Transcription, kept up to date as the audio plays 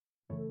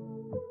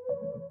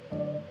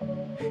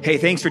Hey,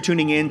 thanks for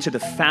tuning in to the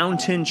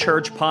Fountain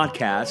Church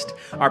podcast.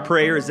 Our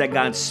prayer is that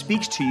God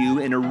speaks to you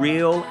in a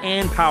real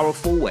and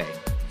powerful way.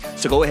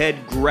 So go ahead,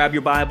 grab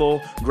your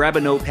Bible, grab a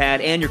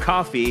notepad and your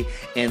coffee,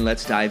 and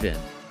let's dive in.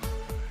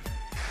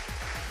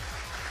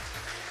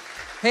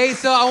 Hey,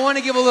 so I want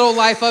to give a little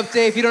life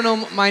update. If you don't know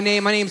my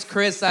name's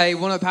Chris.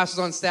 I'm one of the pastors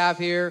on staff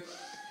here.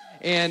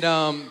 And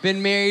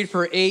been married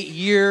for 8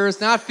 years.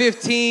 Not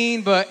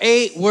 15, but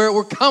 8.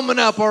 We're coming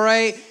up, all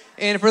right?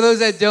 And for those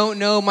that don't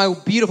know, my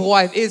beautiful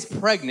wife is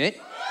pregnant.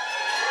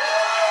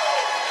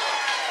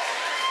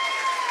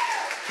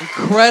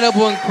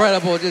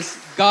 Incredible. Just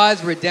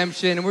God's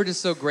redemption. And we're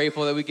just so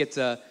grateful that we get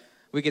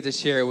to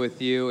share it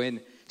with you. And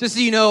just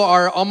so you know,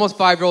 our almost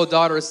 5-year-old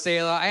daughter,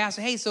 Selah, I asked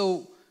her, hey, so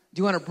do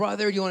you want a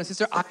brother? Do you want a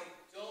sister? I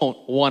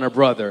don't want a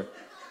brother.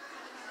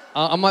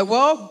 I'm like,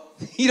 well,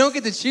 you don't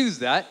get to choose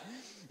that.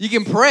 You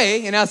can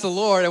pray and ask the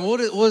Lord, and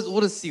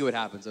we'll just see what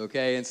happens,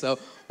 okay? And so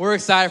we're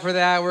excited for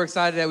that. We're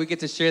excited that we get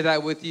to share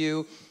that with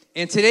you.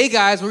 And today,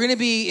 guys, we're going to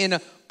be in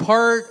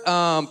part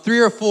 3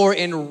 or 4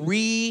 in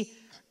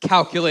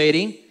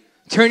recalculating.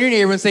 Turn to your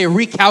neighbor and say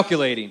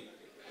recalculating.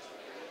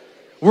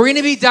 We're going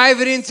to be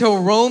diving into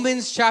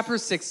Romans chapter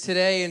 6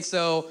 today. And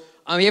so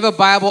you have a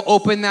Bible,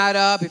 open that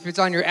up. If it's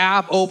on your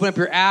app, open up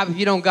your app. If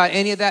you don't got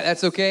any of that,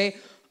 that's okay.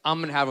 I'm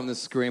going to have it on the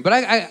screen. But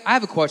I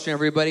have a question,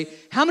 everybody.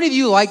 How many of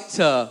you like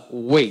to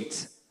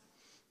wait?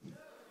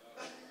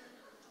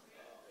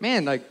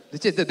 Man, like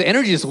the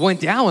energy just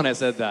went down when I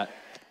said that.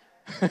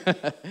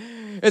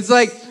 It's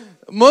like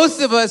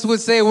most of us would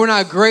say we're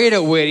not great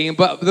at waiting,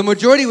 but the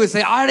majority would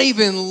say, I don't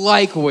even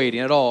like waiting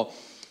at all.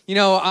 You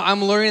know,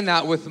 I'm learning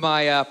that with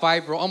my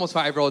almost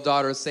 5-year-old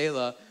daughter,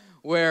 Selah,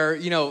 where,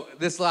 you know,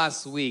 this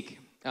last week,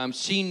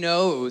 she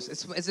knows.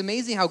 It's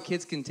amazing how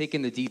kids can take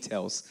in the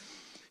details.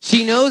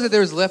 She knows that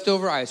there's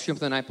leftover ice cream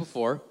from the night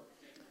before.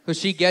 So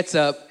she gets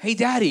up, hey,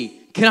 Daddy,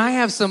 can I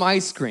have some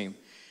ice cream?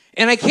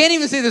 And I can't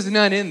even say there's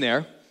none in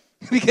there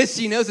because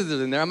she knows that there's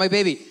in there. I'm like,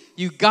 baby,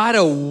 you got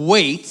to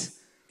wait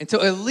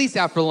until at least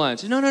after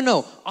lunch.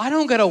 No. I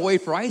don't got to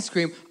wait for ice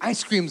cream.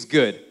 Ice cream's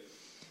good.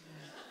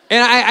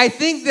 And I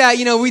think that,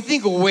 you know, we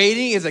think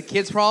waiting is a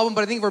kid's problem,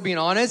 but I think if we're being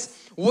honest,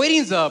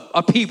 waiting's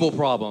a people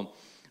problem.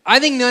 I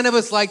think none of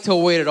us like to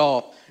wait at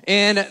all.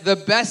 And the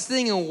best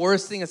thing and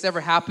worst thing that's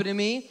ever happened to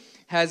me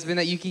has been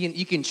that you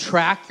can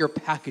track your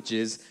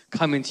packages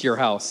coming to your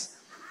house.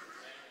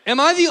 Am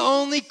I the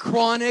only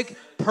chronic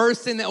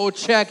person that will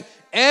check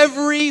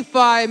every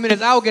 5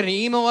 minutes? I'll get an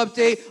email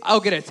update. I'll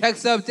get a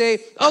text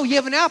update. Oh, you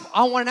have an app?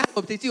 I want an app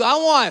update too. I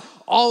want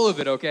all of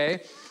it,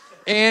 okay?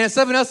 And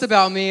something else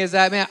about me is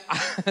that, man,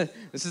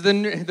 this is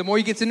the more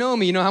you get to know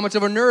me, you know how much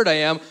of a nerd I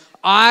am.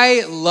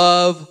 I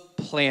love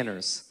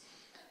planners.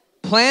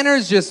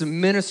 Planners just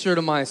minister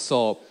to my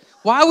soul.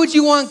 Why would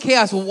you want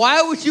chaos?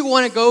 Why would you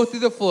want to go through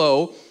the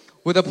flow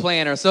with a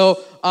planner?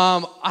 So,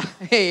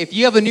 hey, if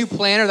you have a new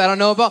planner that I don't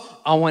know about,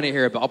 I want to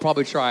hear about it. I'll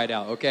probably try it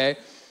out, okay?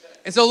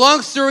 And so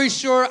long story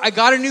short, I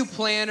got a new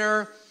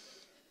planner.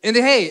 And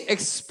hey,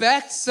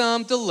 expect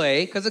some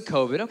delay because of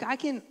COVID.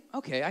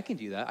 Okay, I can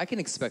do that. I can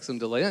expect some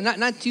delay.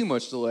 Not too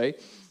much delay,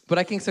 but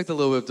I can expect a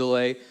little bit of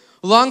delay.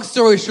 Long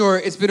story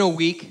short, it's been a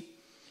week.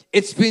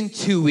 It's been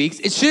 2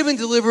 weeks. It should have been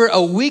delivered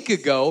a week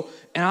ago.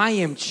 And I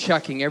am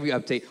checking every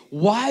update.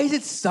 Why is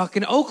it stuck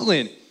in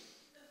Oakland?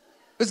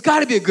 There's got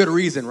to be a good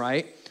reason,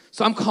 right?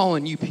 So I'm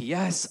calling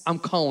UPS. I'm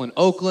calling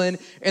Oakland.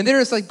 And they're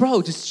just like,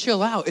 bro, just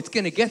chill out. It's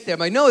going to get there. I'm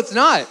like, no, it's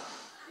not.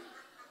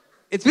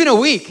 It's been a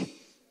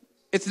week.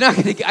 It's not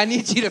going to. I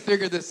need you to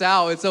figure this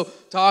out. And so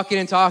talking.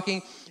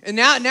 And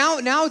now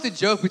it's a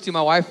joke between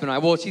my wife and I.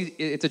 Well,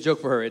 it's a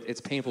joke for her.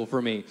 It's painful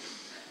for me.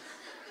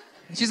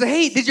 And she's like,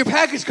 hey, did your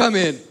package come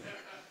in?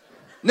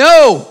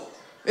 No,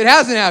 it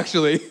hasn't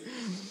actually.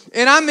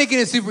 And I'm making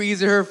it super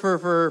easy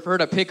for her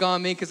to pick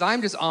on me because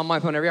I'm just on my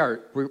phone every hour.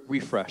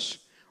 Refresh,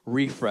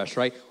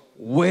 right?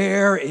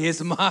 Where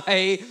is my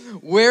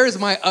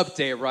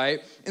update, right?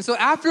 And so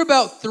after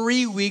about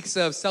 3 weeks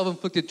of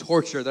self-inflicted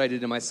torture that I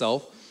did to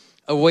myself,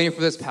 waiting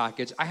for this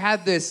package, I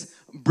had this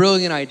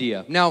brilliant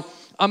idea. Now,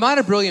 I'm not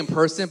a brilliant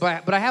person,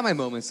 but I have my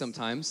moments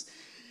sometimes.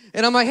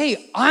 And I'm like,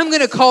 hey, I'm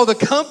going to call the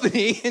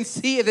company and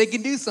see if they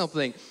can do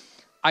something.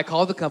 I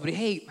called the company.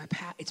 Hey,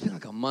 it's been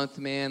like a month,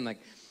 man. Like,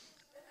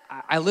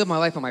 I live my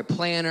life on my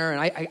planner,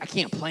 and I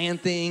can't plan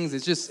things.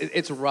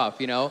 It's rough,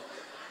 you know?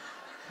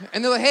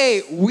 And they're like,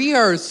 hey, we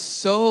are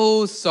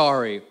so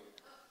sorry.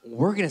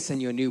 We're going to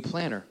send you a new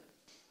planner.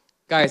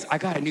 Guys, I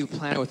got a new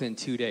planner within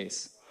 2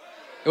 days.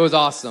 It was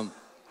awesome.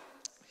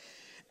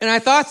 And I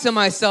thought to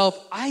myself,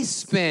 I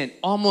spent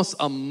almost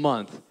a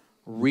month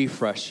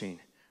refreshing.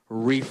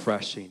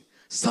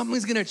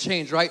 Something's going to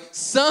change, right?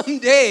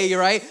 Someday,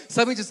 right?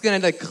 Something's just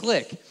going to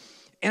click.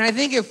 And I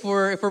think if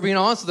we're being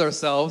honest with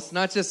ourselves,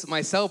 not just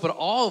myself, but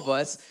all of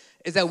us,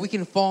 is that we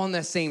can fall in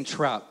that same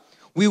trap.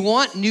 We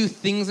want new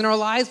things in our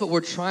lives, but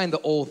we're trying the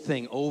old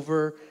thing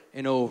over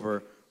and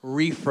over.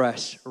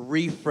 Refresh.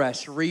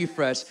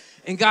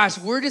 And gosh,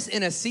 we're just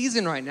in a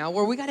season right now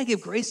where we got to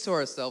give grace to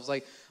ourselves.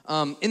 Like,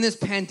 In this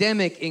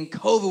pandemic, in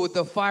COVID, with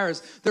the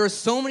fires, there are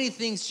so many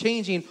things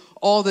changing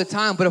all the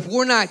time. But if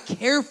we're not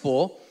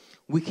careful,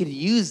 we could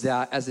use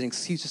that as an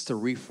excuse just to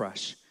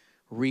refresh,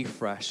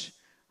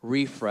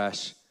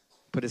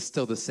 but it's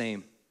still the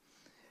same.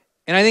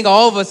 And I think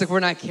all of us, if we're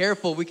not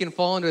careful, we can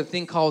fall into a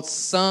thing called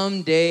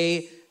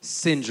someday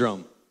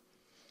syndrome.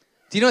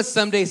 Do you know what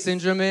someday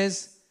syndrome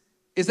is?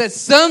 Is that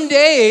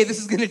someday this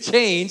is going to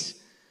change.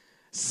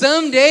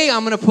 Someday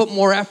I'm going to put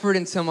more effort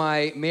into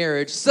my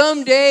marriage.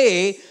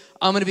 Someday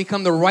I'm going to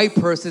become the right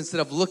person instead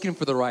of looking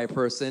for the right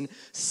person.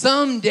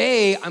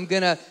 Someday I'm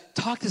going to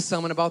talk to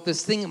someone about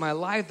this thing in my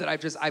life that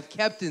I've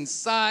kept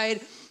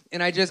inside.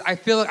 And I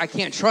feel like I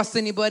can't trust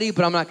anybody,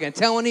 but I'm not going to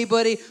tell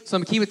anybody. So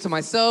I'm going to keep it to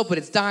myself, but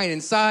it's dying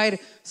inside.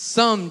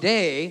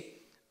 Someday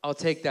I'll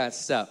take that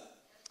step.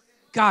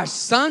 Gosh,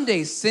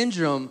 someday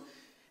syndrome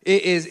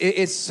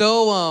is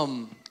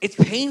so, it's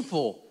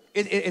painful.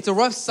 It's a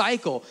rough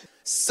cycle.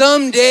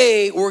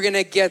 Someday we're going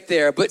to get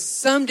there, but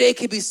someday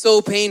can be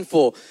so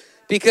painful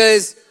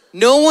because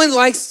no one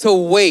likes to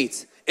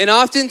wait. And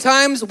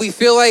oftentimes we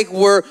feel like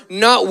we're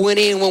not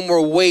winning when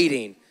we're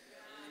waiting.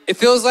 It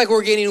feels like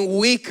we're getting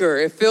weaker.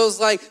 It feels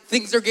like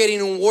things are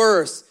getting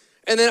worse.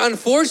 And then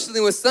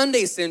unfortunately with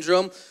Sunday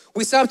syndrome,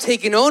 we stop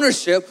taking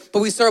ownership, but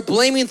we start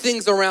blaming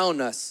things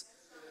around us.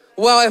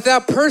 Well, if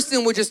that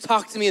person would just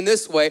talk to me in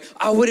this way,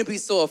 I wouldn't be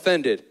so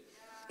offended.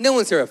 No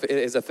one's here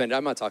is offended.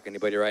 I'm not talking to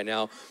anybody right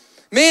now.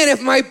 Man,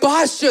 if my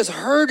boss just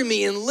heard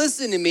me and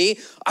listened to me,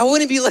 I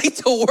wouldn't be late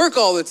to work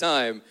all the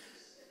time.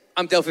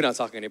 I'm definitely not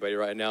talking to anybody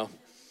right now.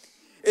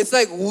 It's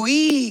like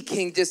we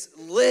can just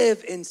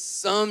live in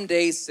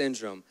someday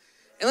syndrome.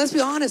 And let's be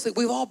honest, like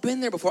we've all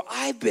been there before.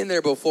 I've been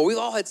there before. We've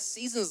all had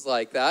seasons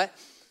like that.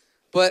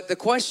 But the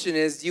question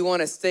is, do you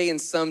want to stay in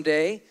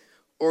someday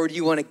or do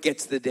you want to get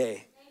to the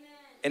day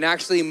and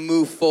actually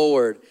move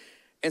forward?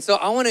 And so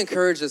I want to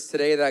encourage us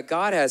today that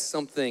God has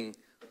something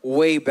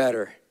way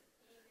better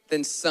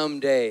than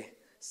someday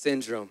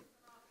syndrome.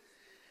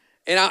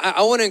 And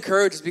I want to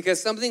encourage us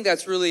because something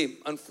that's really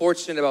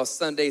unfortunate about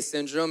Sunday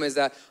syndrome is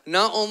that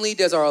not only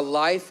does our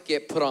life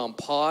get put on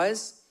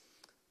pause,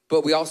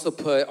 but we also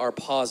put our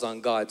pause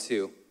on God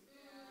too.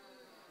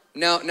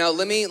 Now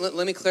let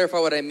me clarify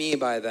what I mean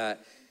by that.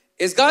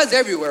 Is God's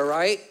everywhere,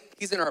 right?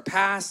 He's in our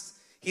past,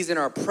 He's in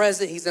our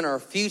present, He's in our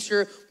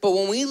future. But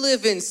when we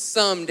live in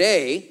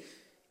someday,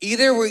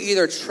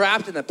 we're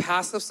trapped in the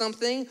past of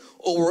something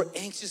or we're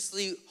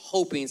anxiously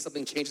hoping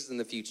something changes in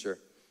the future.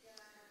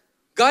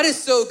 God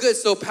is so good,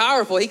 so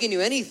powerful, He can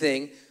do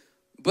anything,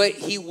 but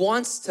He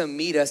wants to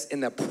meet us in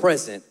the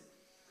present.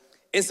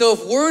 And so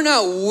if we're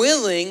not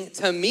willing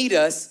to meet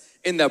us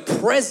in the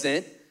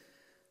present,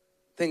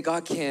 then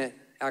God can't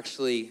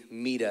actually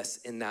meet us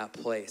in that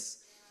place.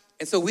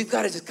 And so we've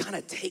got to just kind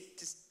of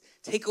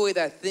take away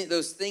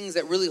those things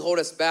that really hold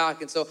us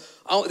back. And so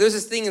there's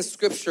this thing in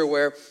Scripture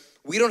where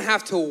we don't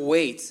have to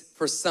wait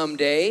for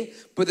someday,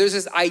 but there's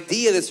this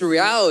idea, this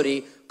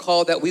reality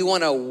called that we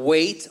want to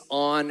wait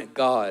on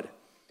God.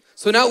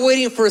 So not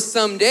waiting for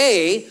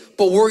someday,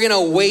 but we're going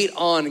to wait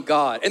on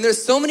God. And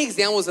there's so many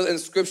examples in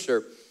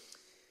Scripture.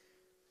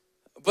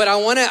 But I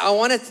want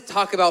to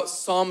talk about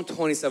Psalm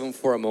 27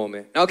 for a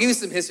moment. Now I'll give you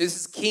some history. This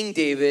is King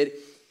David.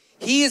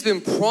 He has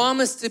been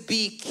promised to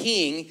be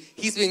king.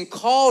 He's been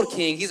called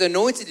king. He's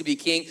anointed to be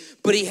king,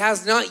 but he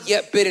has not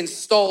yet been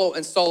installed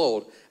as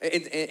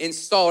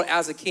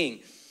a king.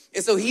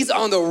 And so he's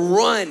on the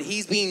run.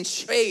 He's being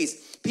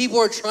chased. People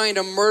are trying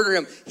to murder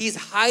him. He's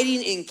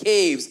hiding in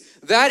caves.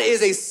 That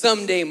is a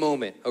someday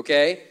moment,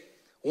 okay?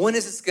 When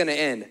is this going to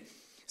end?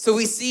 So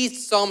we see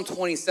Psalm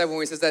 27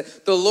 where he says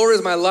that the Lord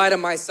is my light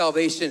and my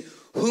salvation.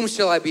 Whom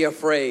shall I be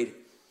afraid?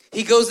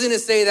 He goes in to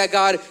say that,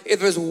 God, if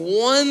there's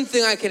one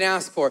thing I can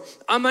ask for,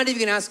 I'm not even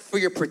going to ask for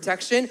your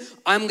protection.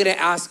 I'm going to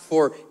ask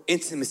for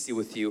intimacy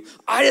with you.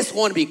 I just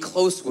want to be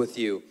close with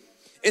you.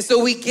 And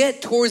so we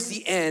get towards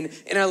the end,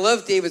 and I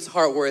love David's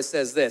heart where it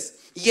says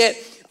this, yet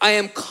I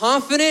am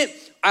confident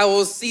I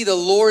will see the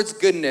Lord's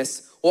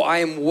goodness while I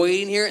am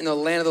waiting here in the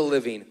land of the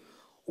living.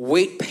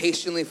 Wait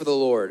patiently for the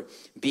Lord.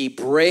 Be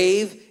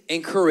brave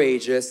and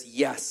courageous.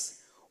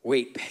 Yes,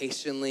 wait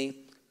patiently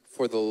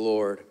for the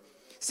Lord.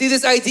 See,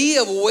 this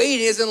idea of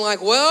waiting isn't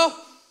like, well,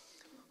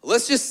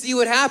 let's just see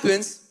what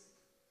happens.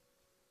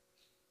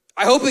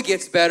 I hope it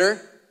gets better.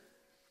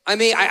 I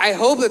mean, I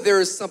hope that there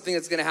is something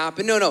that's going to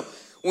happen. No.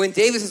 When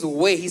David says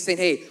wait, he's saying,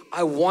 hey,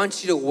 I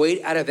want you to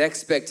wait out of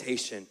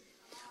expectation.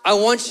 I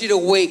want you to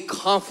wait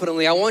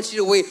confidently. I want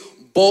you to wait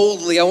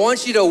boldly. I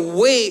want you to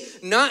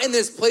wait, not in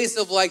this place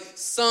of like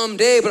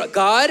someday, but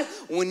God,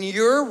 when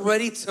you're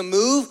ready to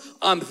move,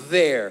 I'm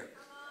there.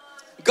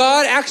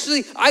 God,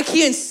 actually, I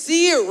can't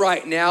see it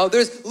right now.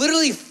 There's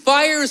literally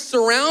fires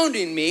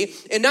surrounding me,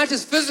 and not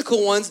just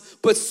physical ones,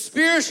 but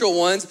spiritual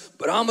ones,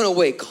 but I'm going to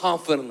wait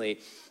confidently.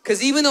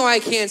 Because even though I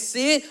can't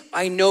see it,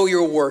 I know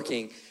you're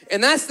working.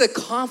 And that's the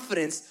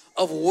confidence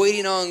of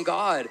waiting on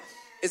God,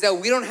 is that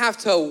we don't have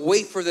to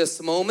wait for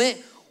this moment.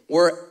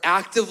 We're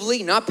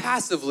actively, not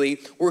passively,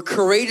 we're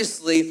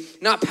courageously,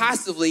 not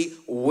passively,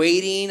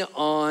 waiting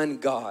on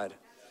God.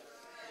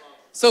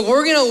 So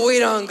we're gonna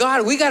wait on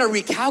God. We gotta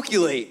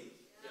recalculate.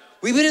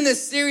 We've been in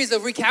this series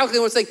of recalculating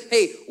where it's like,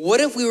 hey,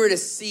 what if we were to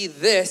see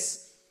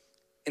this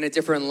in a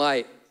different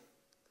light?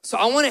 So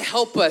I wanna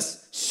help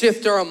us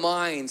shift our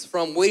minds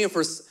from waiting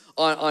for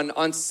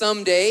on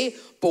someday,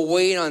 but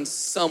waiting on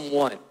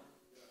someone.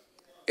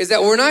 Is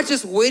that we're not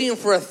just waiting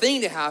for a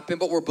thing to happen,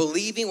 but we're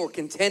believing, we're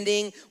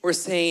contending, we're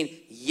saying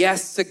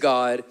yes to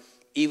God,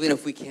 even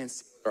if we can't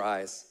see with our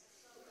eyes.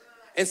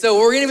 And so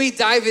we're gonna be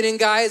diving in,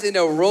 guys,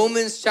 into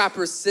Romans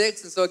chapter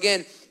 6. And so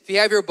again, if you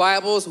have your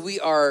Bibles, we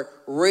are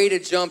ready to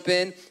jump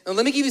in. And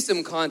let me give you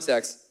some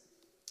context.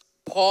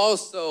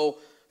 The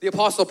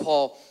Apostle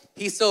Paul,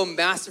 he so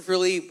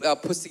masterfully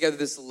puts together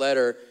this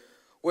letter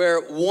where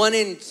 1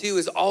 and 2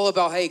 is all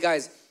about, hey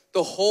guys,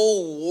 the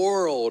whole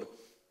world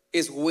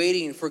is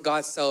waiting for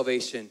God's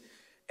salvation.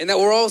 And that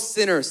we're all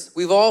sinners.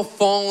 We've all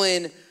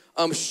fallen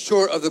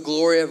short of the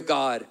glory of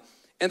God.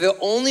 And the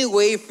only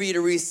way for you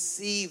to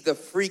receive the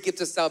free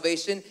gift of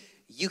salvation,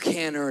 you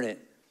can't earn it.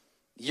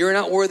 You're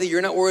not worthy,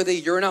 you're not worthy,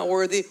 you're not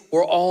worthy.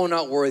 We're all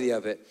not worthy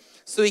of it.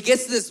 So he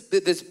gets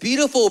this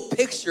beautiful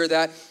picture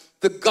that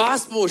the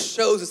gospel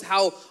shows us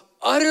how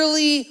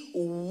utterly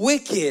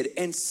wicked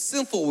and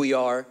sinful we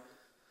are,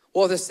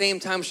 while at the same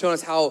time showing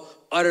us how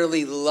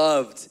utterly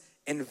loved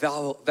and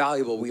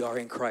valuable we are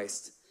in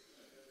Christ.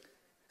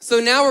 So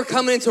now we're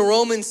coming into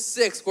Romans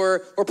 6, where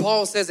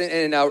Paul says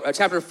in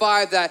chapter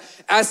 5 that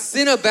as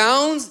sin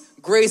abounds,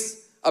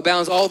 grace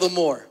abounds all the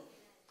more.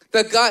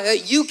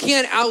 That you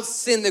can't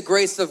out-sin the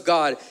grace of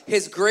God.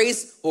 His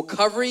grace will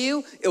cover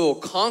you. It will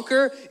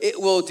conquer.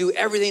 It will do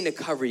everything to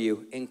cover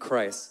you in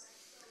Christ.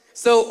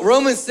 So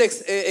Romans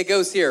 6, it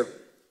goes here.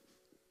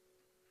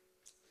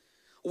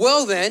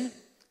 Well then,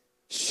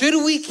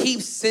 should we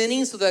keep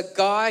sinning so that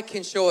God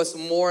can show us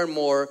more and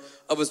more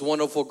of his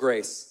wonderful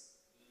grace?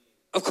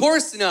 Of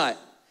course not.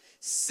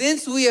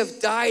 Since we have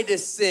died to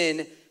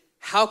sin,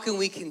 how can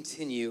we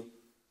continue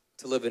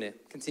to live in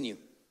it? Continue.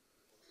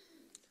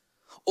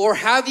 Or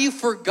have you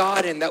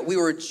forgotten that we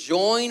were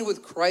joined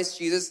with Christ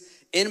Jesus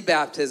in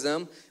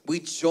baptism?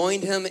 We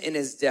joined him in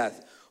his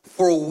death.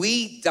 For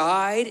we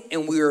died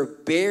and we were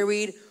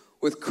buried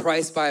with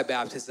Christ by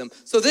baptism.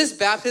 So this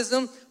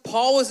baptism,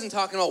 Paul wasn't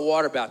talking about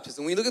water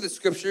baptism. When you look at the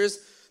scriptures,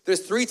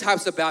 there's 3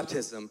 types of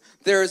baptism.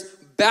 There's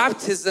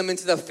baptism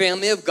into the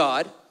family of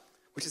God,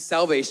 which is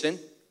salvation.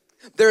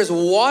 There's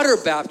water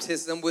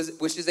baptism,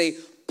 which is a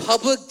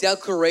public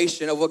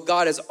declaration of what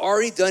God has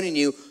already done in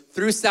you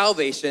through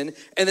salvation.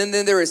 And then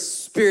there is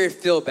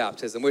spirit-filled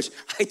baptism, which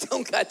I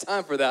don't got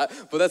time for that,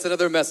 but that's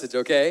another message,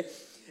 okay?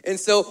 And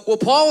so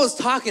what Paul was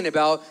talking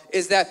about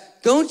is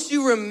that, don't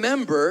you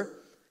remember,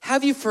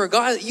 have you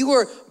forgotten that you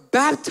were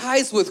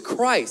baptized with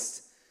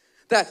Christ?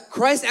 That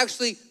Christ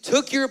actually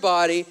took your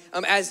body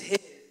as his,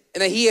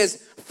 and that he has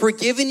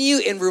forgiven you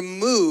and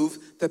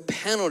removed the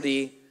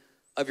penalty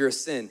of your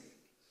sin.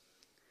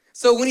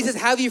 So when he says,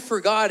 have you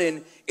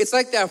forgotten, it's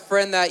like that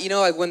friend that,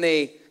 like when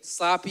they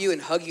slap you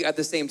and hug you at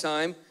the same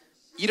time.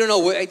 You don't know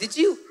what, did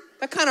you?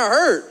 That kind of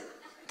hurt,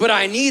 but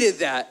I needed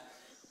that.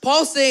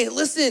 Paul's saying,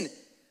 listen,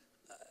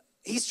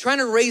 he's trying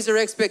to raise their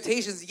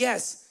expectations.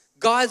 Yes,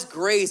 God's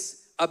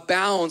grace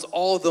abounds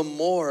all the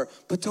more,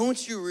 but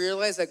don't you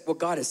realize like what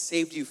God has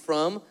saved you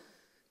from?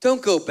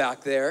 Don't go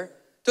back there.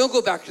 Don't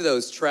go back to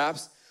those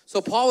traps.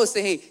 So Paul is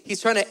saying, hey,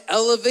 he's trying to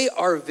elevate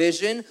our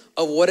vision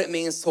of what it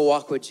means to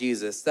walk with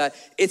Jesus. That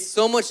it's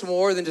so much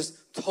more than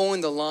just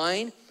towing the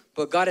line,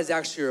 but God has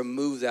actually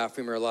removed that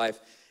from your life.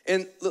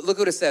 And look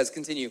what it says,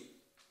 continue.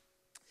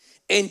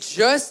 And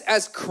just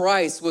as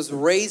Christ was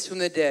raised from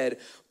the dead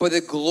by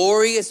the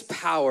glorious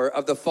power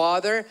of the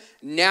Father,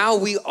 now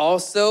we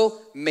also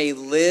may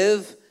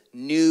live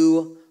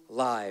new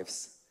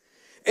lives.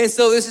 And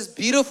so there's this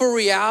beautiful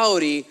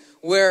reality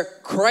where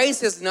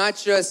Christ has not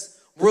just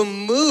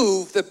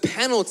removed the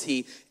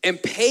penalty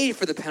and paid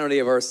for the penalty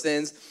of our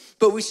sins,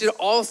 but we should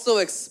also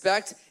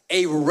expect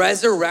a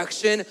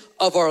resurrection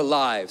of our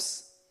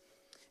lives.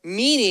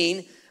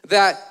 Meaning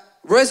that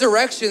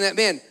resurrection,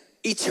 that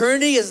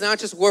eternity is not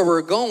just where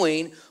we're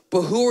going,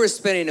 but who we're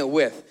spending it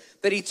with.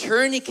 That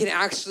eternity can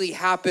actually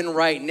happen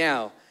right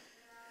now.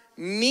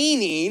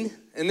 Meaning,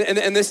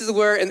 and this is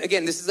where, and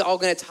again, this is all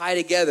going to tie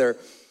together,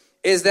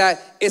 is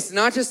that it's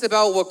not just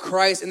about what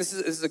Christ, and this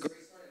is a great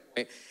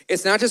point,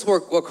 it's not just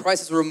what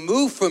Christ has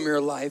removed from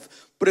your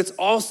life, but it's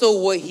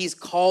also what he's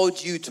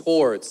called you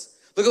towards.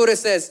 Look at what it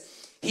says.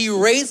 He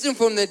raised him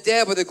from the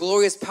dead by the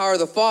glorious power of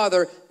the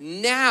Father.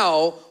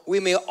 Now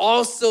we may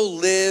also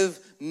live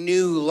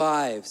new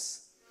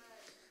lives.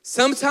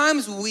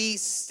 Sometimes we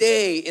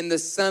stay in the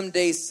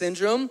someday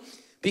syndrome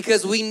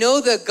because we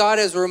know that God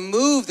has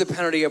removed the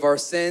penalty of our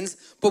sins,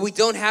 but we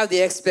don't have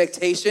the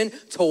expectation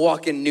to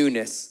walk in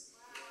newness.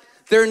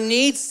 There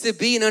needs to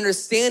be an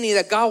understanding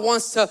that God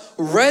wants to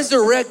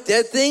resurrect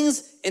dead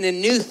things into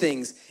new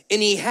things.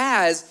 And he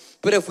has,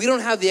 but if we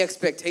don't have the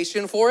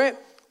expectation for it,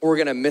 we're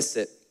gonna miss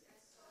it.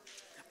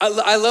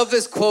 I love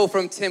this quote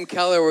from Tim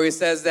Keller where he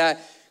says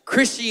that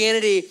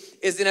Christianity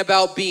isn't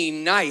about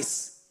being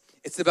nice,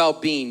 it's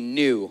about being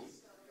new.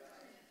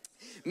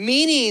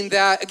 Meaning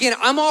that, again,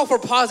 I'm all for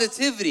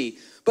positivity,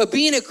 but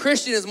being a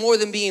Christian is more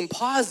than being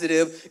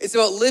positive. It's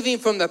about living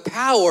from the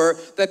power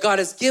that God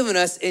has given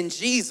us in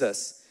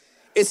Jesus.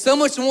 It's so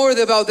much more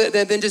about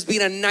than just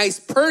being a nice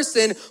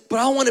person, but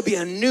I want to be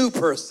a new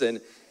person.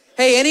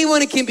 Hey,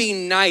 anyone can be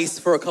nice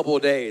for a couple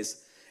of days.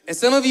 And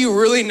some of you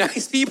really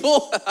nice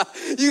people,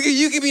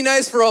 you can be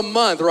nice for a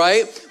month,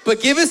 right?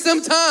 But give it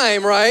some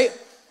time, right?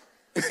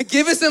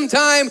 Give it some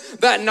time.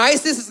 That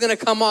niceness is going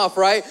to come off,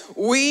 right?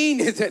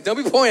 Don't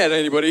be pointing at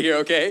anybody here,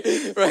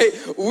 okay? Right?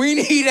 We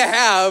need to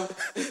have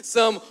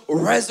some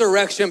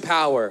resurrection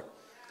power.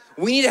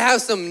 We need to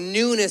have some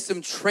newness,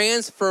 some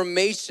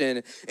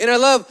transformation. And I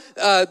love,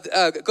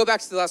 go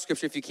back to the last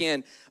scripture if you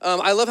can.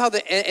 I love how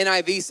the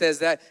NIV says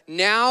that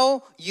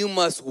now you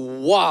must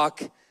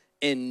walk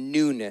in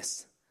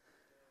newness.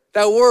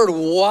 That word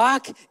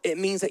walk, it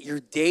means that your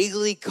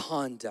daily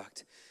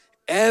conduct,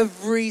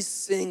 every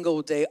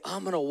single day,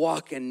 I'm gonna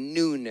walk in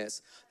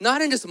newness.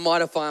 Not in just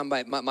modifying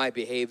my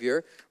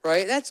behavior,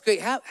 right? That's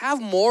great.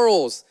 Have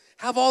morals.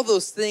 Have all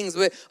those things,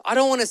 but I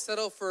don't want to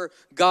settle for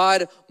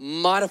God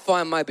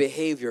modifying my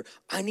behavior.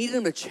 I need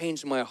him to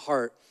change my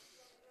heart.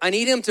 I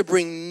need him to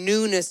bring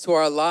newness to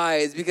our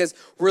lives because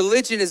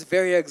religion is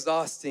very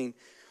exhausting,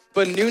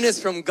 but newness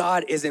from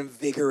God is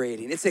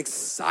invigorating. It's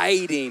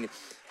exciting.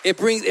 It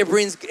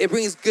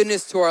brings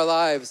goodness to our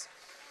lives.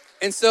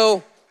 And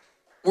so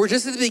we're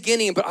just at the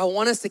beginning, but I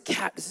want us to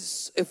catch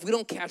this. If we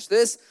don't catch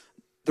this,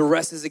 the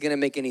rest isn't going to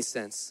make any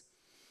sense.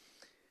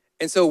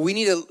 And so we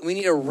need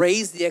to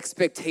raise the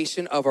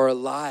expectation of our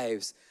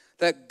lives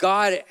that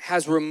God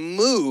has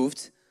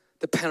removed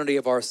the penalty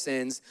of our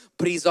sins,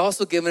 but he's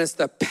also given us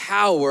the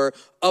power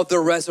of the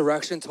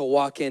resurrection to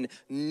walk in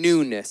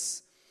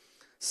newness.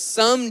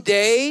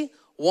 Someday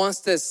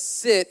wants to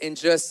sit and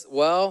just,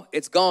 well,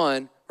 it's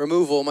gone,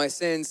 removal of my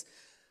sins,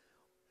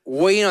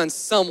 waiting on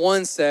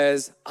someone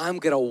says, I'm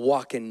gonna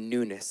walk in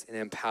newness and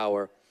in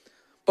power.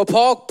 But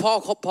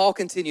Paul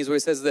continues where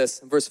he says this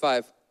in verse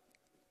 5.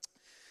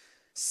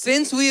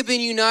 Since we have been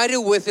united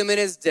with him in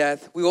his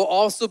death, we will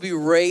also be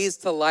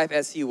raised to life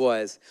as he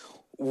was.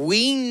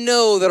 We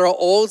know that our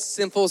old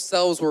sinful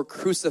selves were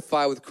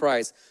crucified with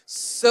Christ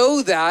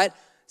so that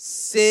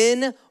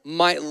sin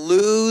might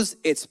lose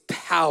its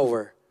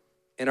power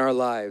in our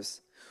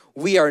lives.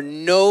 We are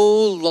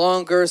no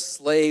longer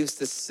slaves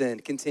to sin.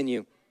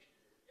 Continue.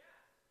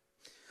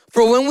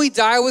 For when we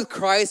die with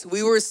Christ,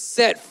 we were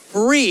set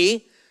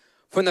free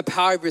from the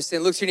power of your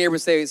sin. Look to your neighbor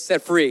and say,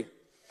 set free.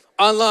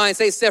 Online,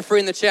 say set free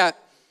in the chat.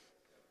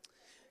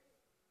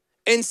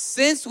 And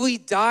since we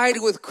died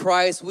with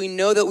Christ, we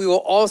know that we will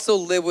also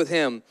live with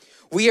him.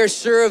 We are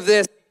sure of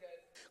this.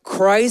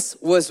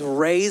 Christ was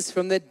raised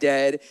from the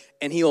dead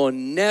and he will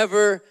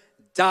never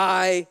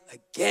die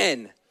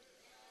again.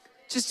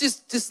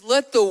 Just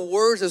let the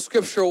words of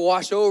scripture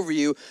wash over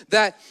you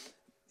that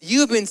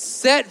you have been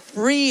set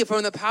free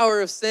from the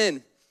power of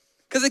sin.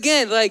 Because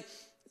again, like,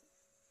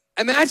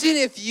 imagine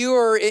if you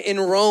are in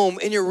Rome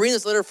and you're reading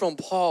this letter from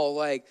Paul,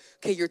 like,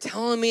 okay, you're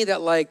telling me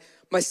that like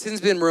my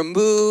sin's been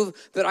removed,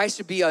 that I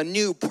should be a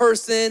new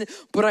person,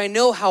 but I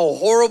know how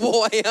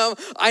horrible I am.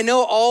 I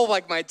know all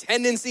like my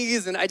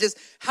tendencies and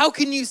how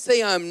can you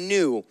say I'm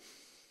new?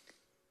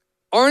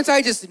 Aren't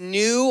I just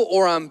new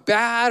or I'm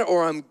bad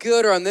or I'm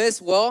good or I'm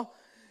this? Well,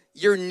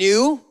 you're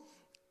new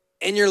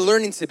and you're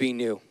learning to be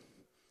new.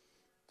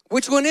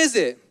 Which one is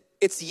it?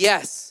 It's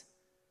yes.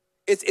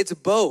 It's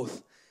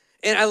both.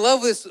 And I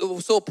love this.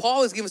 So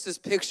Paul is giving us this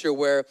picture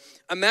where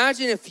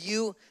imagine if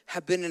you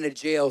have been in a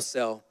jail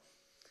cell.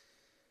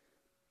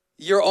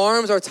 Your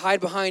arms are tied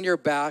behind your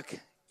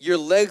back. Your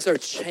legs are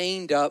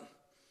chained up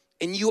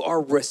and you are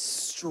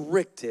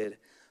restricted.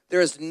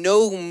 There is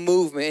no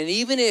movement. And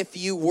even if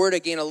you were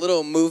to gain a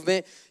little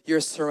movement,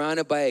 you're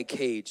surrounded by a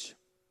cage,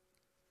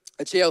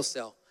 a jail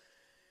cell.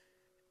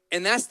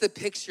 And that's the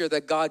picture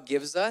that God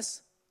gives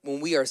us when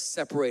we are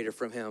separated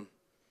from him.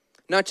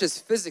 Not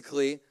just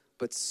physically,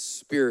 but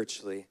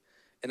spiritually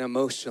and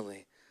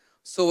emotionally.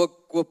 So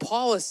what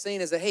Paul is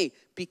saying is that, hey,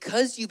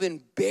 because you've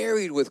been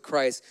buried with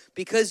Christ,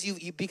 because you're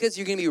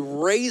going to be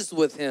raised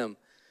with him,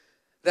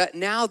 that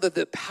now that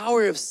the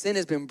power of sin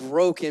has been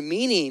broken,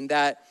 meaning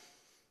that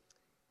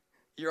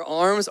your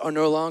arms are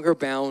no longer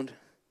bound,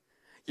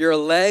 your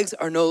legs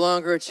are no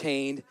longer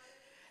chained,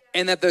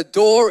 and that the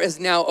door is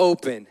now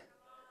open,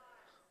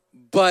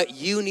 but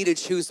you need to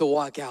choose to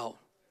walk out.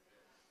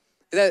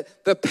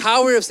 That the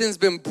power of sin has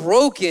been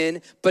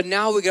broken, but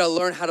now we got to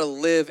learn how to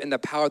live in the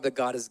power that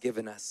God has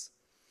given us.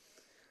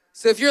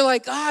 So if you're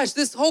like, gosh,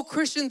 this whole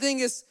Christian thing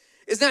is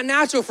not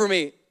natural for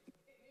me.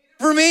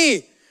 For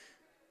me.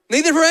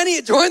 Neither for any.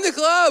 Join the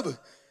club.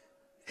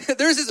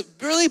 There's this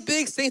really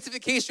big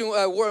sanctification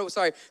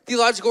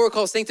theological word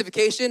called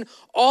sanctification.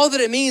 All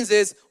that it means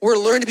is we're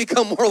learning to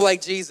become more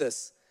like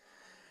Jesus.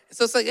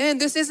 So it's like, man,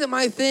 this isn't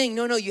my thing.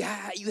 No, you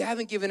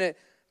haven't given it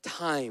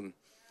time.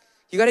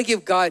 You got to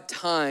give God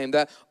time.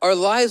 That our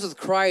lives with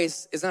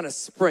Christ is not a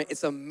sprint,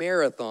 it's a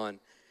marathon.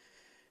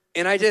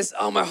 And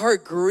my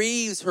heart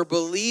grieves for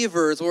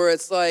believers where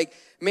it's like,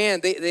 man,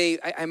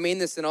 I mean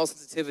this in all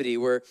sensitivity,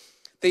 where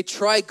They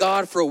try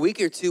God for a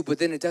week or two, but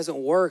then it doesn't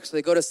work, so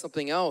they go to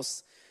something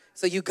else.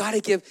 So you got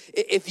to give,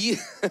 if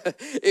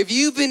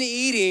you've been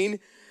eating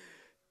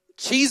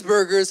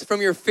cheeseburgers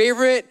from your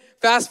favorite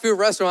fast food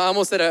restaurant, I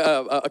almost said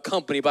a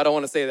company, but I don't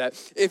want to say that.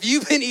 If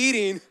you've been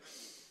eating,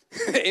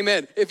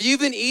 amen, if you've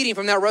been eating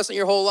from that restaurant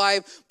your whole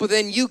life, but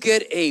then you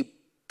get a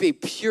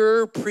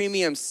pure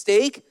premium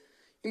steak, you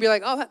can be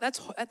like, oh,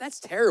 that's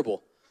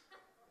terrible.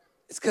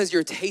 It's because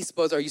your taste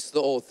buds are used to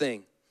the old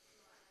thing.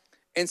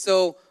 And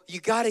so you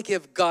got to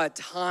give God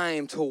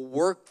time to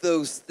work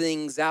those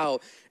things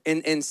out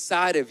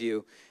inside of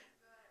you.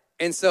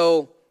 And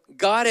so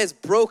God has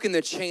broken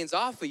the chains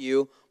off of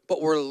you,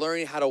 but we're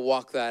learning how to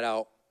walk that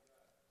out.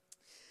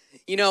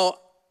 You know,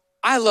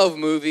 I love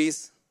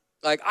movies.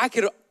 Like I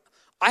could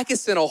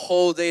spend a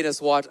whole day and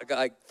just watch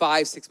like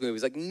 5-6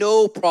 movies, like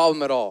no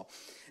problem at all.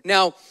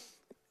 Now,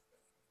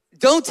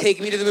 don't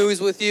take me to the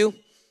movies with you,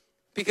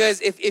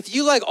 because if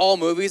you like all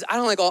movies, I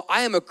don't like all.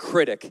 I am a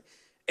critic.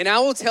 And I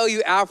will tell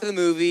you after the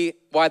movie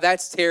why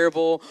that's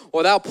terrible,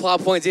 or that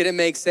plot point didn't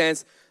make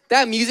sense.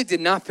 That music did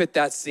not fit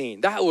that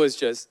scene. That was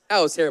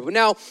terrible.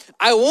 Now,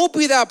 I won't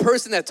be that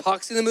person that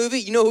talks in the movie.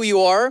 You know who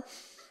you are.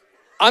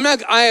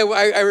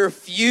 I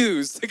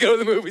refuse to go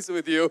to the movies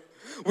with you.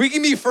 We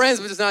can be friends,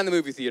 but just not in the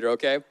movie theater,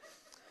 okay?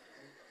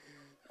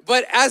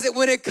 But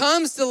when it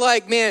comes to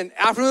like, man,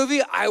 after a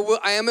movie, I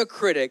am a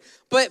critic.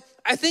 But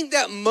I think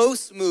that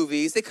most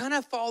movies, they kind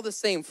of follow the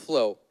same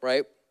flow,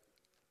 right?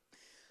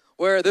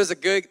 Where there's a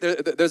good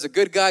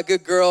guy,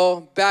 good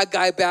girl, bad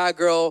guy, bad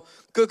girl.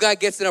 Good guy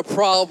gets in a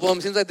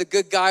problem. Seems like the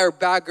good guy or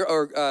bad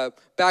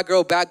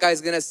girl, bad guy is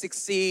gonna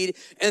succeed.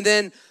 And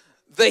then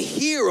the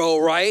hero,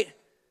 right?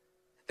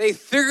 They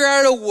figure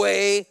out a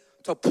way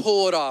to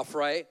pull it off,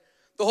 right?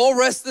 The whole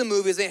rest of the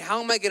movie is saying,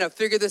 how am I gonna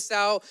figure this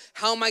out?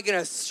 How am I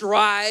gonna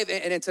strive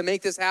and to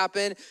make this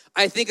happen?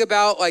 I think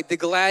about like the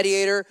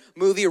Gladiator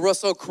movie,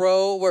 Russell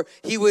Crowe, where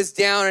he was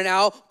down and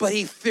out, but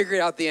he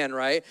figured out the end,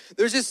 right?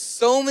 There's just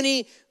so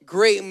many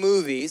great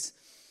movies.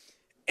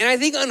 And I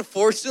think,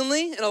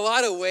 unfortunately, in a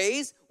lot of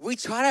ways, we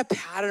try to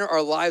pattern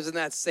our lives in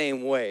that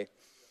same way,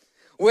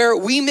 where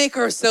we make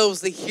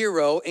ourselves the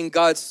hero in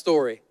God's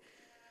story.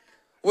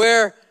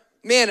 Where,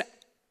 man,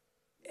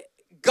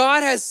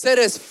 God has set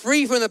us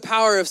free from the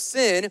power of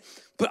sin,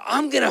 but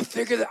I'm gonna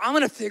figure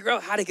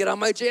out how to get out of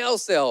my jail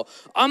cell.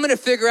 I'm gonna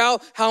figure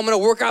out how I'm gonna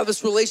work out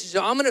this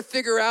relationship. I'm gonna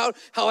figure out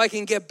how I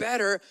can get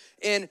better.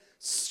 And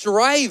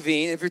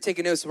striving, if you're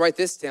taking notes, write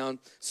this down.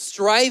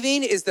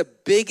 Striving is the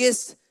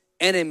biggest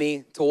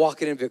enemy to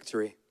walking in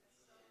victory.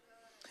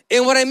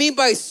 And what I mean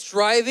by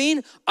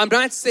striving, I'm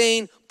not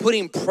saying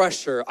putting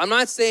pressure. I'm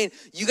not saying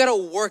you got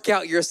to work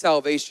out your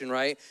salvation,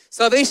 right?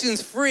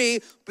 Salvation's free,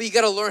 but you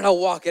got to learn how to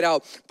walk it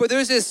out. But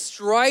there's this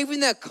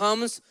striving that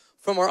comes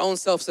from our own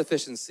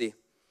self-sufficiency.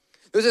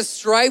 There's a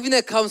striving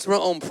that comes from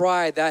our own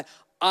pride that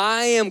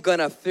I am going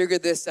to figure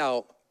this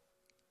out.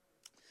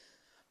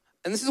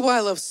 And this is why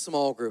I love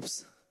small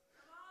groups.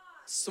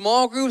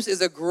 Small groups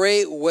is a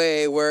great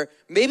way where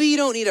maybe you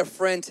don't need a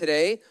friend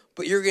today,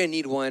 but you're going to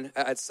need one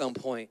at some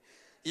point.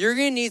 You're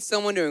going to need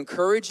someone to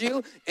encourage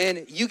you,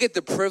 and you get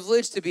the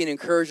privilege to be an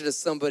encourager to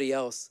somebody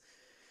else.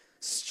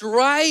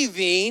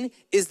 Striving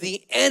is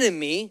the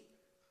enemy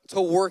to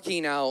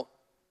working out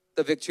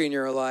the victory in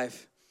your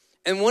life.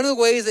 And one of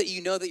the ways that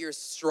you know that you're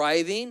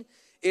striving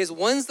is,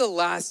 when's the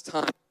last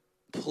time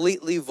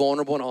completely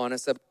vulnerable and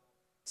honest about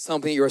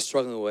something you were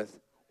struggling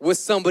with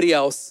somebody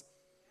else?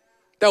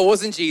 That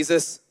wasn't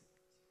Jesus.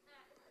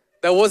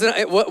 That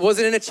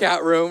wasn't in a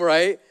chat room,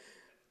 right?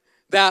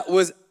 That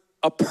was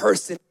a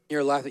person in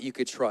your life that you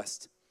could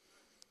trust.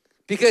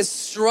 Because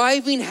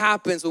striving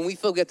happens when we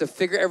feel we have to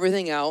figure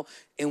everything out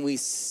and we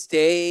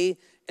stay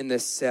in the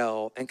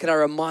cell. And can I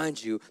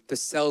remind you, the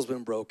cell's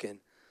been broken.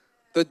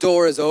 The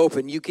door is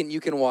open. You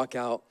can walk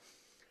out.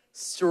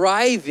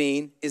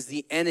 Striving is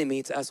the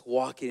enemy to us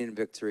walking in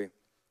victory.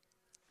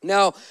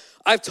 Now,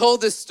 I've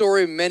told this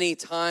story many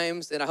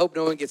times, and I hope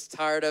no one gets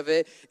tired of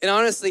it. And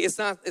honestly, it's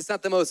not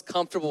the most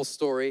comfortable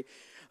story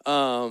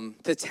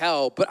to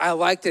tell, but I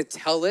like to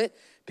tell it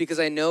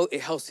because I know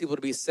it helps people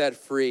to be set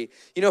free.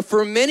 You know,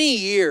 for many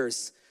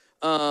years,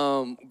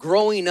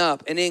 growing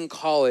up and in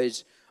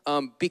college,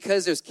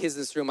 because there's kids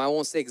in this room, I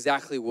won't say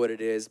exactly what it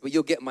is, but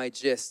you'll get my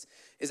gist,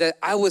 is that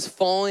I was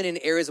falling in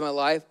areas of my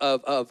life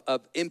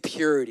of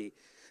impurity.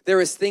 There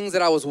was things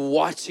that I was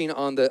watching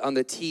on the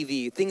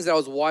TV, things that I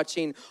was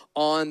watching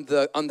on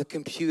the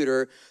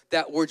computer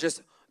that were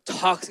just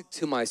toxic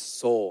to my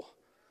soul,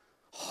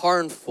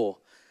 harmful,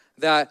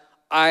 that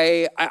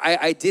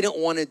I didn't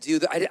want to do.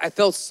 That I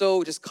felt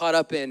so just caught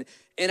up in,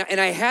 and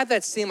I had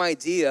that same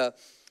idea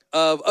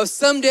of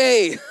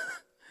someday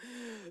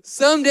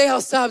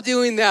I'll stop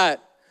doing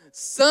that.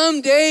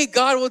 Someday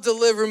God will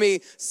deliver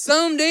me.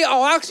 Someday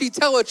I'll actually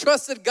tell a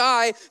trusted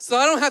guy so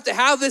I don't have to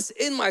have this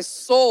in my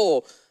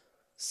soul.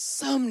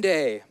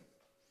 Someday.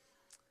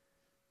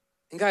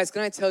 And guys,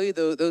 can I tell you,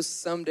 those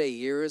someday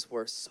years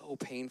were so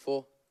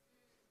painful.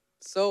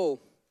 So,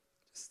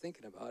 just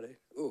thinking about it,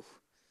 ooh,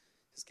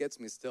 just gets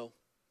me still.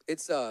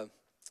 It's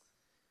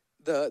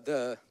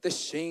the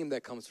shame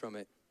that comes from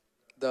it,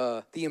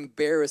 the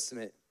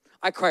embarrassment.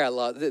 I cry a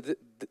lot.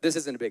 This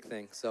isn't a big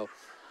thing, so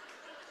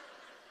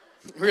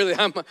really,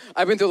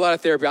 I've been through a lot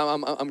of therapy.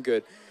 I'm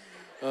good.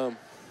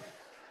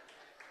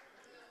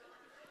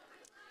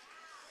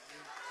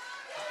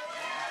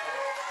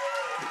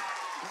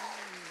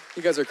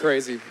 You guys are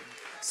crazy.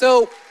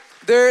 So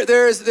there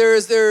was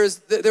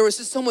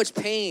just so much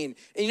pain,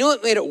 and you know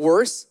what made it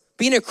worse?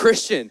 Being a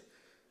Christian.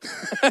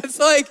 It's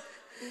like,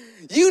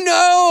 you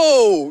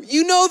know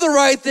the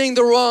right thing,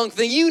 the wrong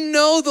thing. You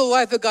know the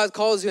life that God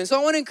calls you in. So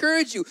I want to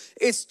encourage you.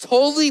 It's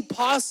totally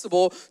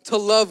possible to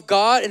love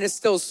God and it's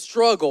still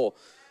struggle.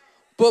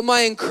 But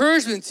my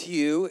encouragement to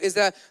you is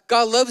that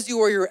God loves you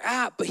where you're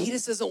at, but he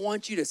just doesn't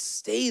want you to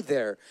stay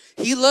there.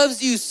 He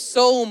loves you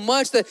so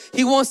much that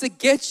he wants to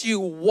get you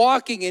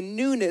walking in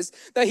newness,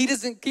 that he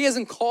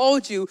hasn't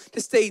called you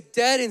to stay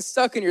dead and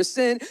stuck in your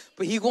sin,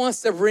 but he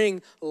wants to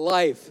bring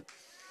life.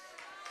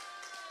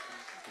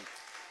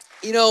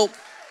 You know,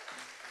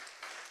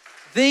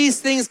 these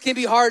things can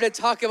be hard to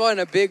talk about in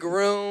a big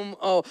room.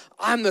 Oh,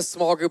 I'm the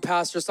small group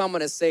pastor, so I'm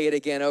going to say it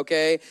again,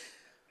 okay?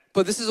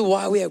 But this is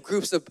why we have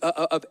groups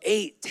of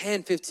 8,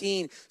 10,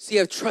 15. So you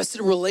have trusted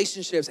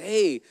relationships.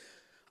 Hey,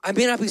 I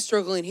may not be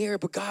struggling here,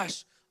 but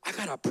gosh, I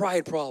got a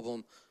pride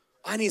problem.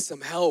 I need some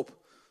help.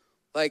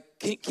 Like,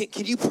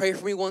 can you pray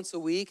for me once a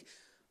week?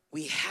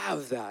 We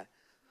have that.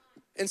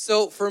 And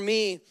so for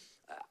me,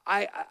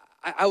 I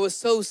was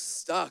so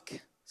stuck,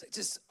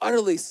 just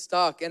utterly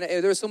stuck. And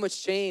there was so much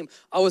shame.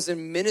 I was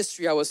in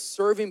ministry. I was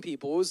serving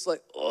people. It was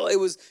like, oh, it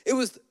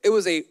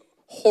was a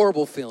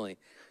horrible feeling,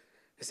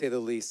 to say the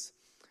least.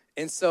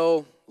 And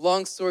so,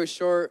 long story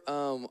short,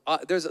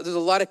 there's a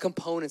lot of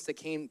components that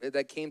came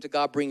to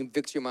God bringing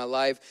victory in my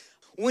life.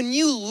 When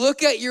you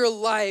look at your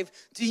life,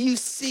 do you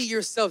see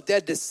yourself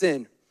dead to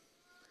sin?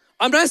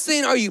 I'm not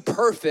saying, are you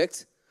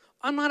perfect?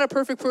 I'm not a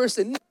perfect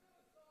person.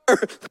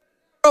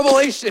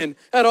 Revelation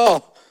at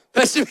all.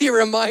 That should be a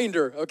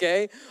reminder,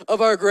 okay, of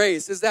our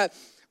grace. Is that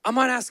I'm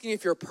not asking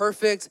if you're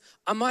perfect.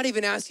 I'm not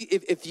even asking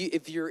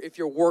if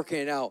you're working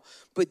it out.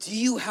 But do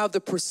you have the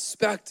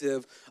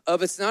perspective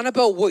of it's not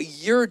about what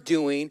you're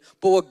doing,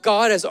 but what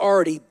God has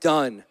already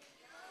done?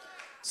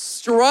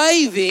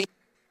 Striving,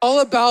 all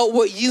about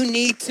what you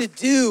need to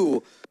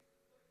do.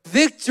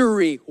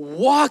 Victory,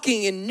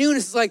 walking in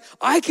newness. It's like,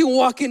 I can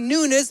walk in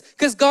newness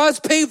because God's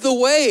paved the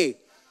way.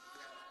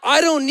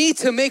 I don't need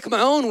to make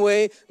my own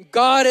way.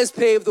 God has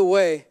paved the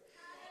way.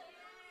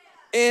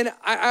 And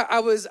I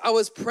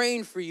was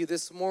praying for you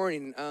this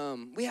morning.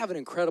 We have an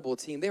incredible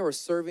team. They were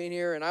serving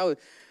here, and I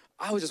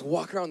was just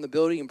walking around the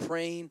building and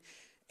praying.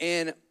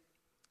 And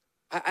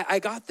I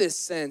got this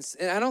sense,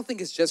 and I don't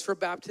think it's just for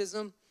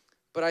baptism,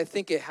 but I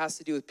think it has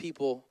to do with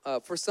people,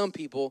 for some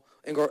people,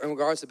 in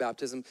regards to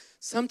baptism.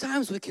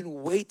 Sometimes we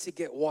can wait to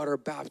get water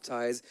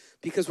baptized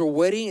because we're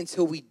waiting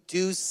until we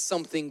do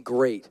something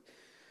great.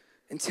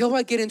 Until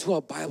I get into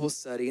a Bible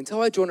study,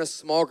 until I join a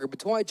small group,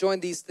 until I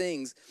join these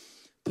things.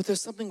 But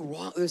there's something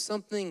wrong.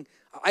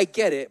 I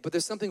get it, but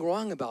there's something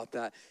wrong about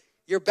that.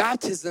 Your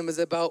baptism is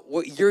about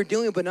what you're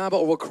doing, but not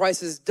about what Christ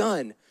has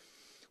done.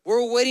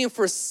 We're waiting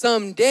for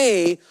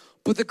someday,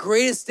 but the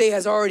greatest day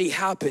has already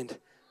happened.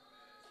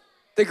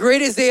 The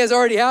greatest day has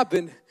already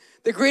happened.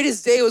 The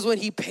greatest day was when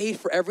he paid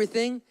for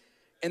everything,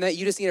 and that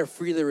you just need to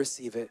freely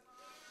receive it.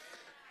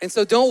 And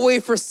so don't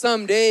wait for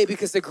someday,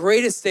 because the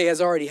greatest day has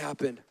already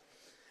happened.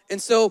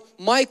 And so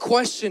my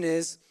question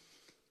is,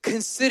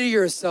 consider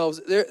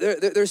yourselves.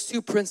 There's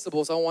 2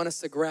 principles I want us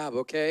to grab,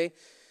 okay?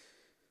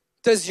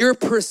 Does your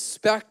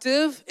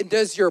perspective and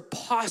does your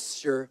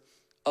posture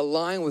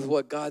align with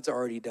what God's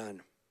already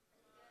done?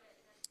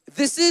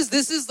 This is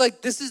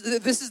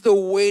the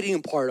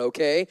waiting part,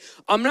 okay?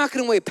 I'm not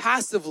going to wait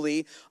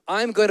passively.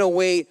 I'm going to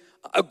wait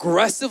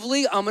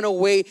aggressively. I'm going to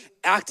wait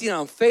acting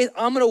on faith.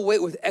 I'm going to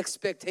wait with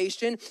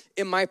expectation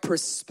in my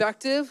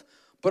perspective,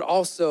 but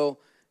also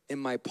in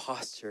my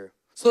posture.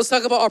 So let's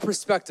talk about our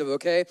perspective,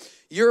 okay?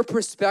 Your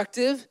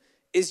perspective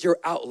is your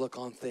outlook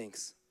on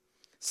things.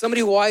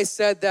 Somebody wise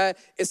said that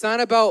it's not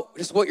about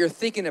just what you're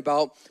thinking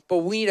about, but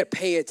we need to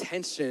pay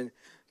attention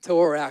to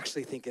what we're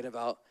actually thinking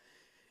about.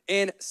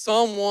 And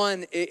Psalm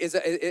 1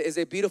 is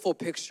a beautiful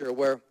picture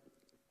where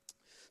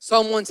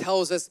Psalm 1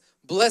 tells us,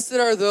 blessed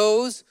are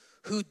those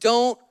who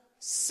don't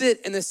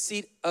sit in the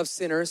seat of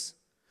sinners.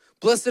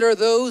 Blessed are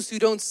those who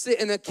don't sit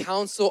in the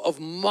council of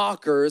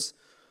mockers,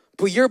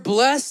 but you're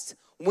blessed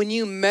when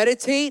you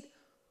meditate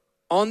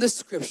on the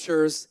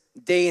scriptures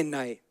day and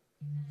night.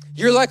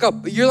 You're like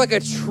a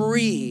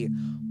tree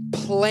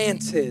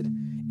planted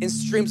in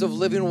streams of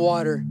living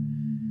water.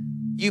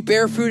 You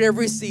bear fruit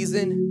every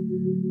season.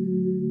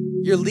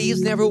 Your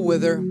leaves never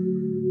wither,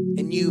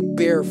 and you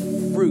bear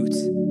fruit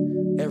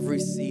every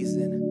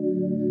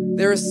season.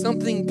 There is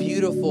something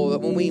beautiful that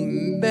when we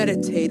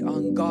meditate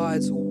on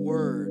God's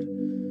word,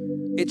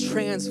 it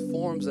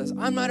transforms us.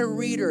 I'm not a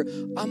reader.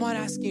 I'm not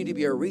asking you to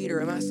be a reader.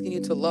 I'm asking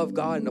you to love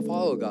God and to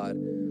follow God.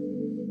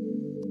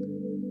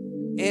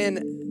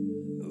 And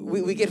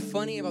we get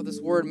funny about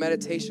this word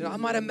meditation.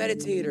 I'm not a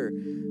meditator.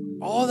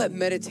 All that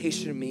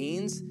meditation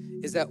means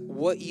is that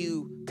what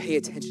you pay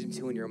attention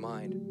to in your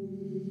mind.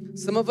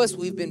 Some of us,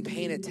 we've been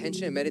paying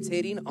attention and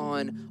meditating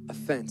on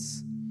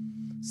offense.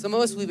 Some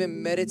of us, we've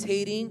been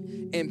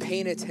meditating and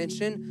paying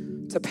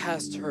attention to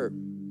past hurt.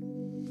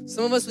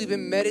 Some of us, we've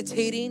been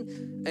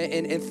meditating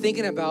and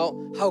thinking about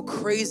how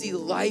crazy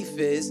life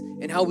is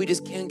and how we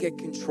just can't get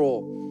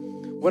control.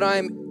 What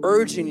I'm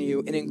urging you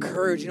and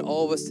encouraging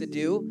all of us to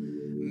do,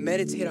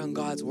 meditate on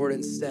God's word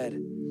instead.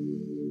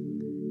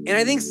 And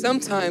I think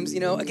sometimes,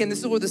 again, this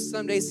is where the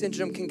someday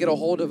syndrome can get a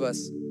hold of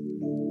us.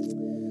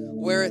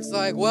 Where it's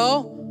like,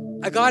 well,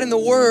 I got in the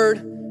word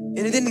and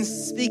it didn't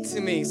speak to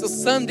me. So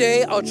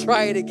someday I'll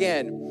try it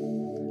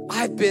again.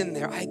 I've been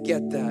there. I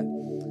get that.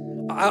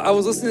 I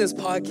was listening to this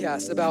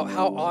podcast about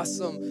how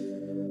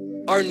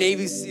awesome our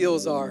Navy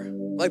SEALs are.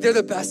 Like, they're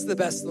the best in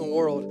the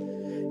world.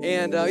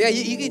 And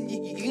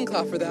you can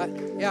clap for that.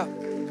 Yeah.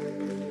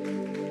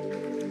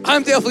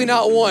 I'm definitely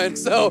not one.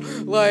 So,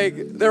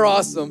 they're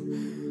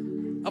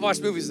awesome. I've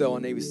watched movies, though,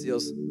 on Navy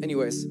SEALs.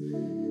 Anyways,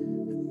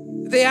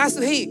 they asked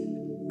them, hey,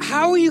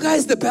 how are you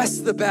guys the best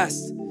of the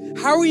best?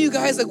 How are you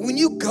guys, when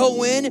you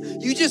go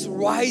in, you just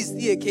rise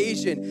the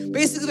occasion?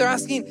 Basically, they're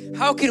asking,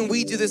 how can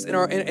we do this in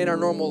our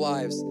normal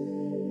lives?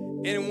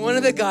 And one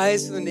of the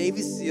guys from the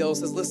Navy SEALs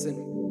says,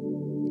 listen,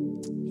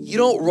 you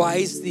don't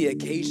rise the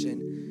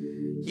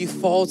occasion. You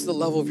fall to the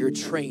level of your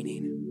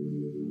training.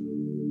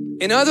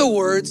 In other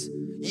words,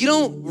 you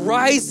don't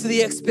rise to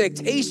the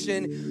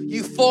expectation,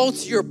 you fall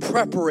to your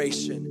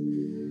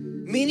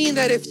preparation. Meaning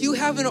that if you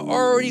haven't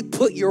already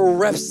put your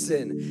reps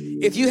in,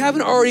 if you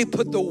haven't already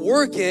put the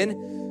work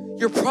in,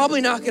 you're probably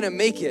not gonna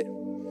make it.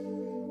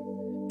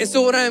 And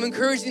so what I'm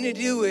encouraging you to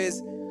do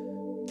is,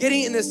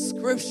 getting in the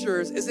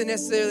scriptures isn't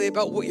necessarily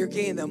about what you're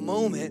getting in the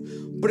moment,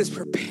 but it's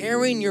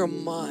preparing your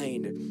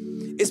mind.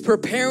 It's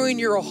preparing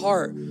your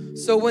heart.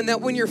 So when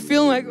you're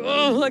feeling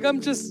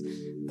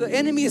the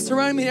enemy is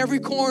surrounding me in every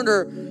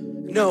corner,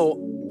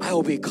 no, I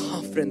will be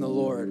confident in the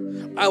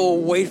Lord. I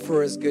will wait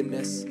for his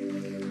goodness.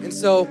 And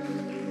so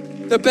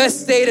the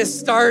best day to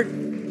start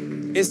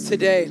is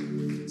today.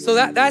 So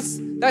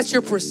that's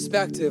your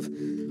perspective.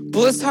 But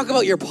let's talk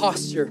about your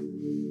posture.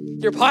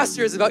 Your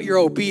posture is about your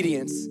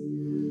obedience.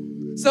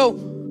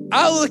 So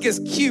outlook is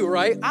cute,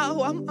 right?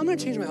 I'm going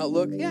to change my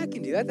outlook. Yeah, I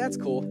can do that. That's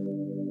cool.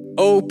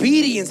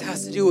 Obedience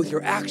has to do with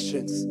your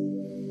actions.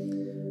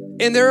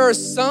 And there are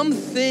some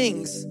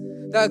things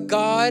that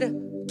God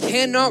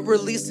cannot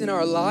release in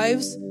our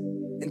lives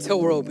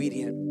until we're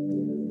obedient.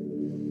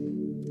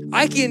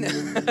 I've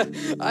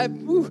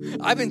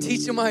been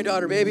teaching my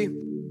daughter, baby,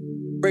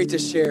 great to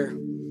share.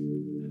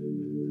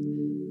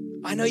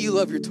 I know you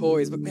love your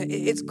toys, but man,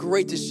 it's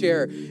great to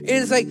share. And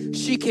it's like,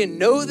 she can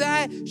know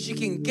that, she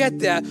can get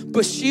that,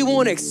 but she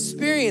won't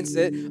experience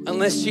it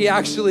unless she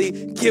actually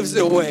gives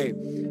it away,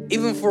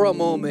 even for a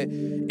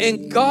moment.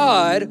 And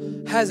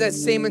God has that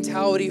same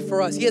mentality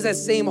for us. He has that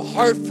same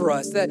heart for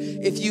us, that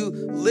if you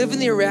live in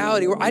the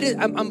reality where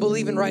I'm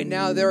believing right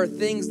now, there are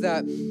things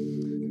that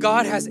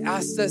God has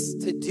asked us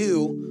to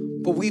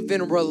do, but we've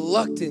been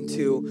reluctant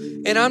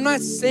to. And I'm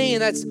not saying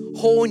that's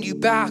holding you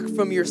back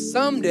from your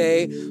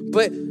someday,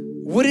 but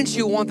wouldn't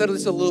you want that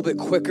just a little bit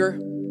quicker?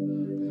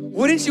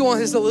 Wouldn't you want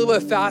this a little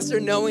bit faster,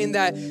 knowing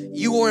that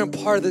you weren't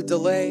part of the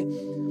delay?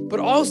 But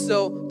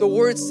also, the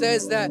word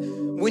says that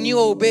when you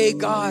obey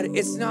God,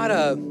 it's not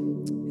a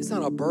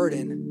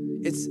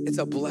burden. It's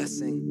a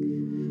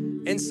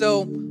blessing. And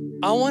so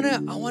I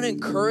wanna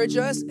encourage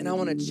us, and I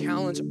wanna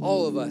challenge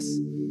all of us.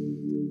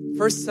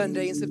 First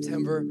Sunday in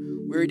September,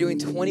 we're doing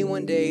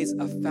 21 days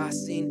of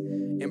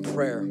fasting and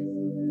prayer.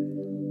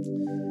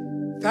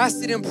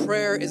 Fasting and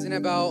prayer isn't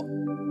about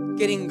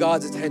getting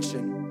God's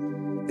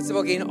attention. It's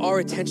about getting our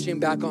attention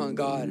back on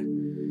God.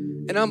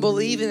 And I'm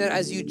believing that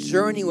as you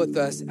journey with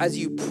us, as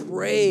you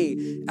pray,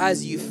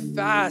 as you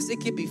fast, it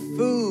could be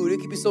food, it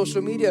could be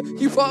social media.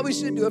 You probably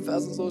shouldn't do a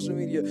fast on social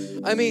media.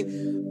 I mean,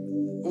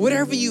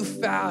 whatever you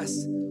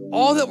fast,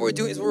 all that we're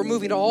doing is we're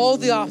removing all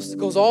the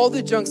obstacles, all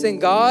the junk, saying,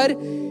 God,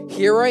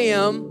 here I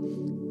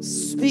am,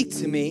 speak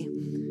to me.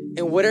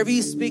 And whatever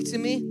you speak to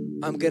me,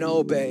 I'm gonna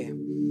obey.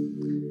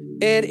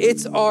 And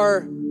it's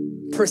our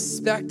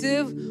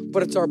perspective,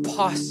 but it's our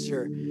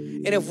posture.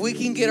 And if we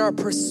can get our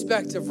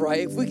perspective right,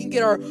 if we can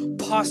get our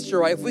posture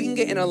right, if we can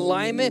get in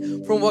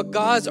alignment from what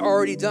God's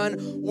already done,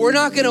 we're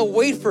not gonna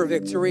wait for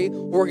victory,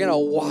 we're gonna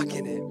walk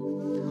in it.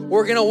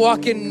 We're gonna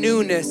walk in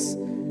newness,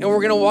 and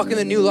we're gonna walk in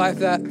the new life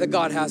that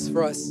God has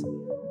for us.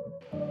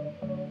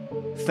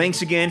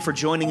 Thanks again for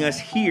joining us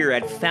here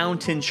at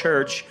Fountain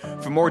Church.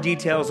 For more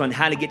details on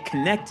how to get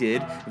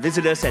connected,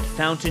 visit us at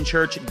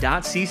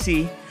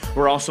fountainchurch.cc.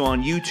 We're also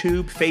on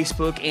YouTube,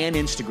 Facebook, and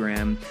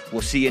Instagram.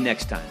 We'll see you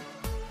next time.